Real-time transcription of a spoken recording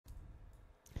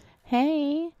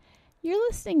Hey, you're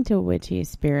listening to Witchy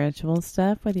Spiritual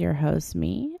Stuff with your host,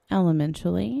 me,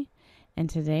 Elementally. And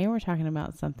today we're talking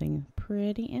about something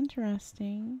pretty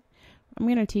interesting. I'm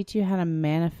going to teach you how to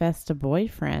manifest a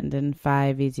boyfriend in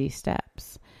 5 easy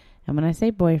steps. And when I say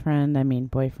boyfriend, I mean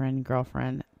boyfriend,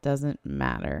 girlfriend. Doesn't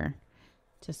matter.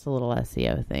 Just a little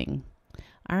SEO thing.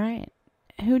 All right.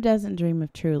 Who doesn't dream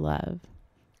of true love?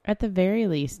 At the very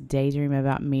least, daydream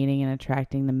about meeting and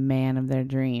attracting the man of their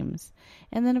dreams.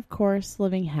 And then, of course,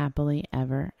 living happily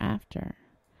ever after.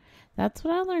 That's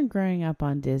what I learned growing up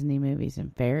on Disney movies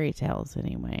and fairy tales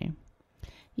anyway.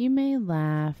 You may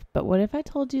laugh, but what if I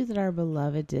told you that our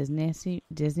beloved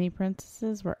Disney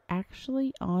princesses were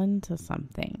actually on to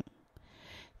something?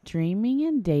 Dreaming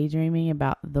and daydreaming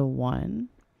about the one,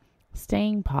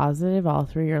 staying positive all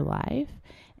through your life,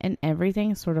 and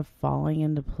everything sort of falling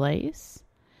into place.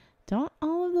 Don't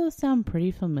all of those sound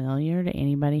pretty familiar to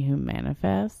anybody who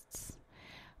manifests?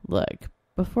 Look,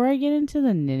 before I get into the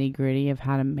nitty-gritty of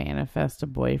how to manifest a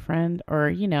boyfriend or,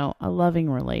 a loving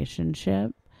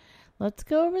relationship, let's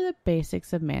go over the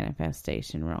basics of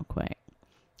manifestation real quick.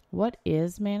 What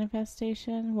is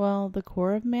manifestation? Well, the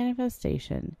core of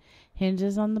manifestation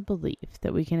hinges on the belief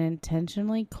that we can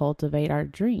intentionally cultivate our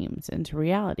dreams into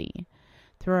reality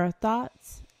through our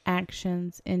thoughts,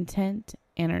 actions, intent,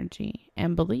 energy,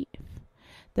 and belief.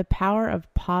 The power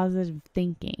of positive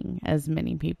thinking, as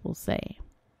many people say.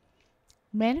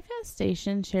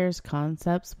 Manifestation shares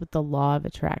concepts with the law of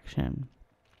attraction.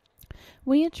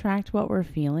 We attract what we're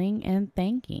feeling and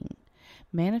thinking.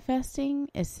 Manifesting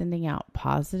is sending out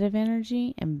positive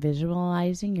energy and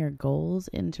visualizing your goals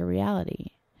into reality.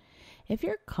 If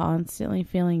you're constantly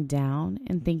feeling down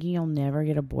and thinking you'll never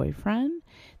get a boyfriend,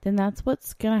 then that's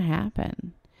what's going to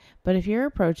happen. But if you're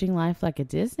approaching life like a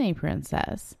Disney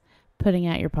princess, putting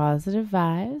out your positive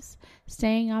vibes,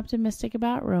 staying optimistic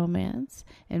about romance,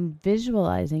 and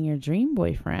visualizing your dream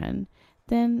boyfriend,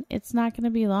 then it's not going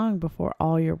to be long before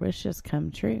all your wishes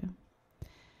come true.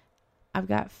 I've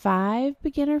got 5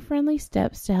 beginner-friendly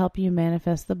steps to help you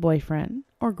manifest the boyfriend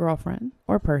or girlfriend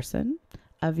or person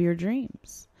of your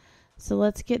dreams. So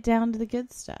let's get down to the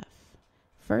good stuff.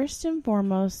 First and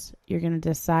foremost, you're going to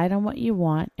decide on what you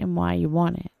want and why you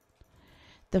want it.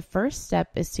 The first step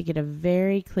is to get a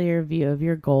very clear view of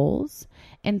your goals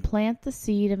and plant the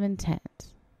seed of intent.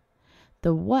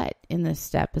 The what in this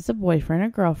step is a boyfriend or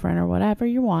girlfriend or whatever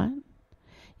you want.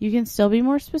 You can still be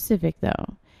more specific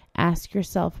though. Ask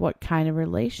yourself what kind of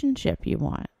relationship you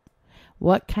want.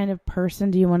 What kind of person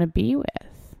do you want to be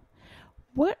with?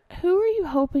 Who are you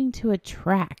hoping to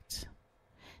attract?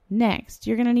 Next,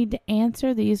 you're going to need to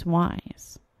answer these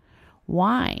whys.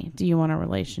 Why do you want a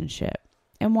relationship?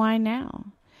 And why now?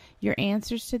 Your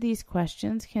answers to these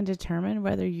questions can determine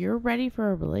whether you're ready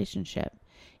for a relationship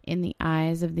in the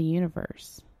eyes of the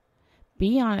universe.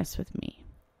 Be honest with me.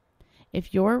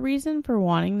 If your reason for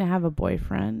wanting to have a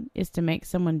boyfriend is to make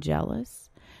someone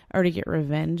jealous or to get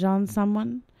revenge on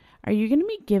someone, are you going to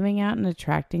be giving out and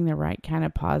attracting the right kind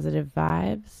of positive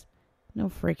vibes? No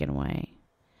freaking way.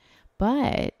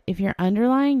 But if your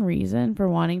underlying reason for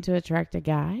wanting to attract a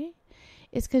guy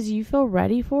is because you feel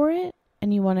ready for it,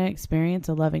 and you want to experience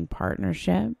a loving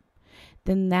partnership,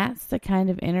 then that's the kind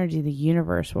of energy the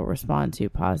universe will respond to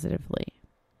positively.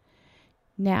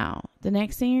 Now, the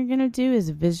next thing you're going to do is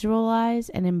visualize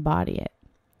and embody it.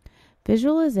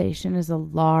 Visualization is a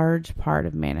large part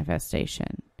of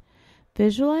manifestation.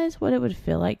 Visualize what it would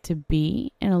feel like to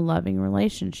be in a loving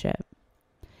relationship.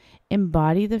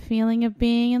 Embody the feeling of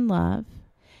being in love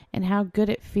and how good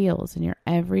it feels in your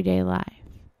everyday life.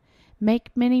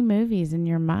 Make many movies in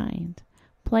your mind.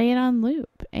 Play it on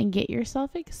loop and get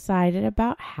yourself excited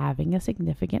about having a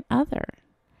significant other.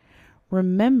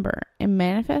 Remember, in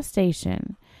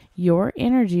manifestation, your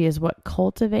energy is what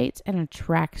cultivates and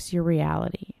attracts your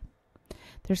reality.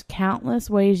 There's countless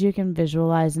ways you can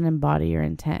visualize and embody your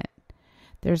intent.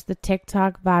 There's the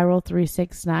TikTok viral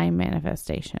 369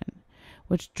 manifestation,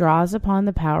 which draws upon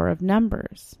the power of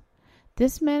numbers.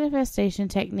 This manifestation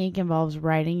technique involves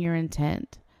writing your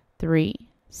intent 3,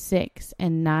 6,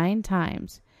 and 9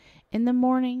 times in the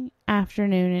morning,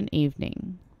 afternoon, and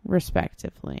evening,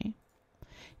 respectively.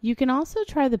 You can also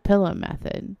try the pillow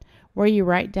method, where you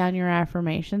write down your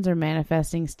affirmations or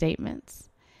manifesting statements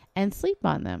and sleep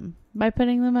on them by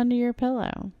putting them under your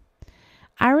pillow.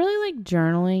 I really like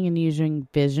journaling and using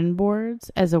vision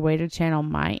boards as a way to channel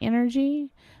my energy,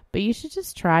 but you should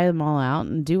just try them all out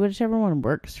and do whichever one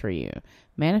works for you.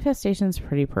 Manifestation's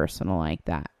pretty personal like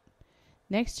that.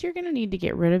 Next, you're going to need to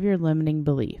get rid of your limiting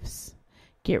beliefs.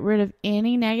 Get rid of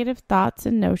any negative thoughts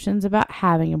and notions about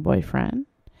having a boyfriend,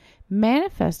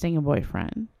 manifesting a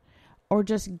boyfriend, or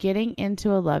just getting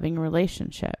into a loving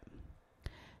relationship.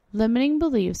 Limiting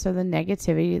beliefs are the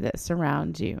negativity that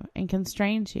surrounds you and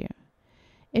constrains you.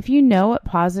 If you know what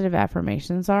positive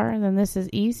affirmations are, then this is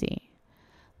easy.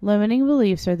 Limiting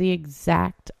beliefs are the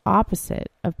exact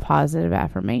opposite of positive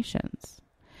affirmations.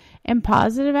 And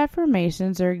positive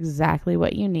affirmations are exactly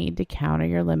what you need to counter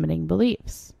your limiting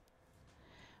beliefs.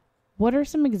 What are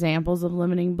some examples of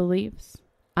limiting beliefs?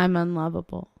 I'm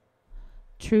unlovable.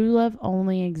 True love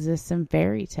only exists in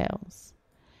fairy tales.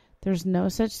 There's no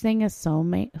such thing as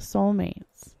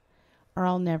soulmates. Or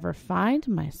I'll never find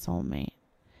my soulmate.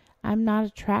 I'm not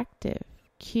attractive,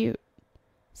 cute,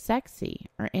 sexy,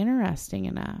 or interesting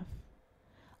enough.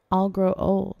 I'll grow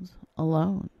old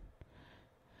alone.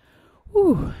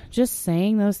 Whew, just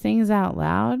saying those things out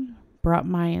loud brought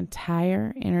my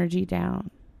entire energy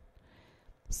down.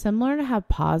 Similar to how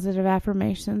positive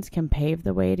affirmations can pave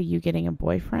the way to you getting a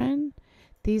boyfriend,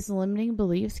 these limiting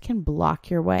beliefs can block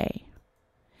your way.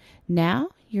 Now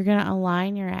you're going to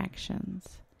align your actions.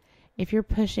 If you're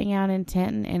pushing out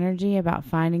intent and energy about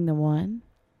finding the one,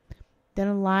 then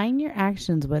align your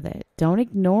actions with it. Don't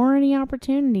ignore any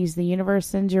opportunities the universe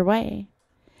sends your way.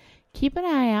 Keep an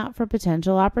eye out for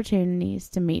potential opportunities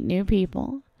to meet new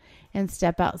people and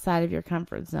step outside of your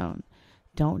comfort zone.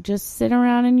 Don't just sit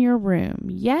around in your room.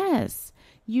 Yes,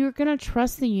 you're going to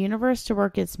trust the universe to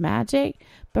work its magic,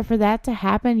 but for that to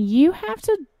happen, you got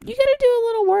to do a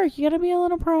little work. You got to be a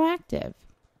little proactive.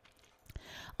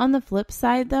 On the flip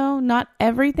side, though, not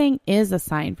everything is a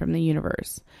sign from the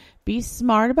universe. Be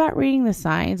smart about reading the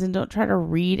signs and don't try to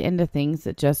read into things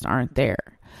that just aren't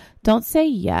there. Don't say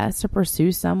yes or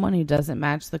pursue someone who doesn't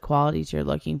match the qualities you're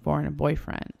looking for in a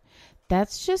boyfriend.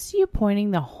 That's just you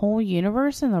pointing the whole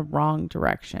universe in the wrong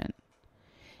direction.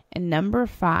 And number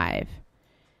 5,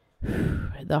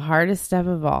 the hardest step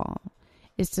of all,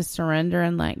 is to surrender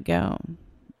and let go.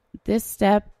 This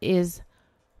step is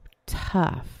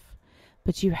tough,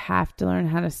 but you have to learn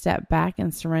how to step back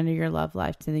and surrender your love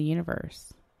life to the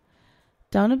universe.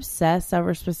 Don't obsess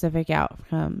over specific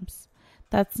outcomes.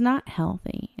 That's not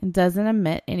healthy and doesn't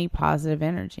emit any positive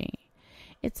energy.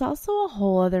 It's also a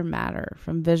whole other matter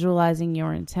from visualizing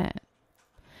your intent.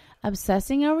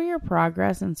 Obsessing over your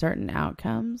progress and certain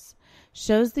outcomes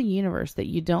shows the universe that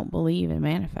you don't believe in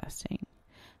manifesting.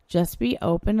 Just be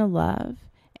open to love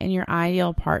and your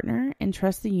ideal partner and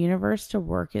trust the universe to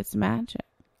work its magic.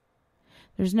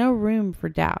 There's no room for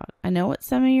doubt. I know what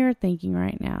some of you are thinking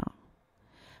right now.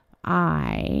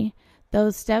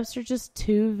 Those steps are just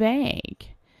too vague.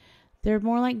 They're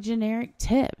more like generic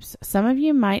tips. Some of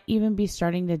you might even be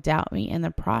starting to doubt me in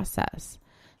the process.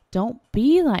 Don't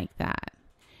be like that.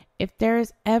 If there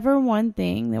is ever one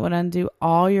thing that would undo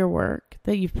all your work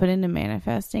that you've put into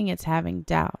manifesting, it's having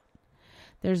doubt.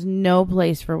 There's no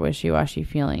place for wishy-washy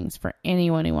feelings for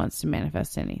anyone who wants to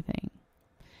manifest anything.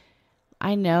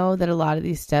 I know that a lot of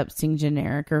these steps seem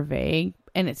generic or vague,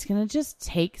 and it's going to just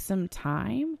take some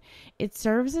time. It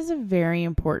serves as a very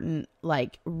important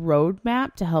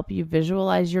roadmap to help you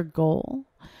visualize your goal,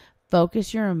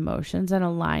 focus your emotions, and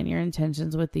align your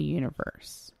intentions with the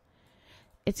universe.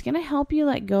 It's going to help you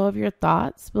let go of your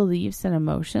thoughts, beliefs, and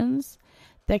emotions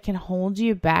that can hold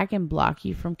you back and block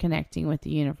you from connecting with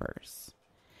the universe.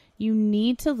 You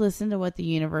need to listen to what the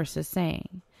universe is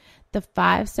saying. The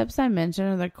 5 steps I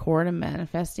mentioned are the core to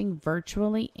manifesting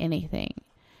virtually anything.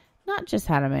 Not just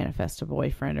how to manifest a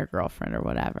boyfriend or girlfriend or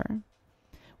whatever.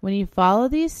 When you follow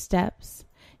these steps,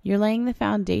 you're laying the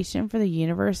foundation for the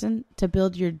universe to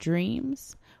build your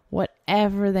dreams,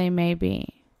 whatever they may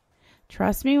be.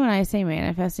 Trust me when I say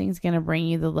manifesting is going to bring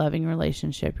you the loving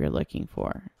relationship you're looking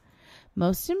for.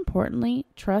 Most importantly,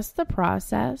 trust the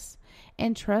process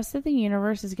and trust that the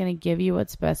universe is going to give you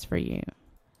what's best for you.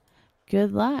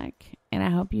 Good luck, and I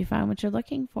hope you find what you're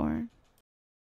looking for.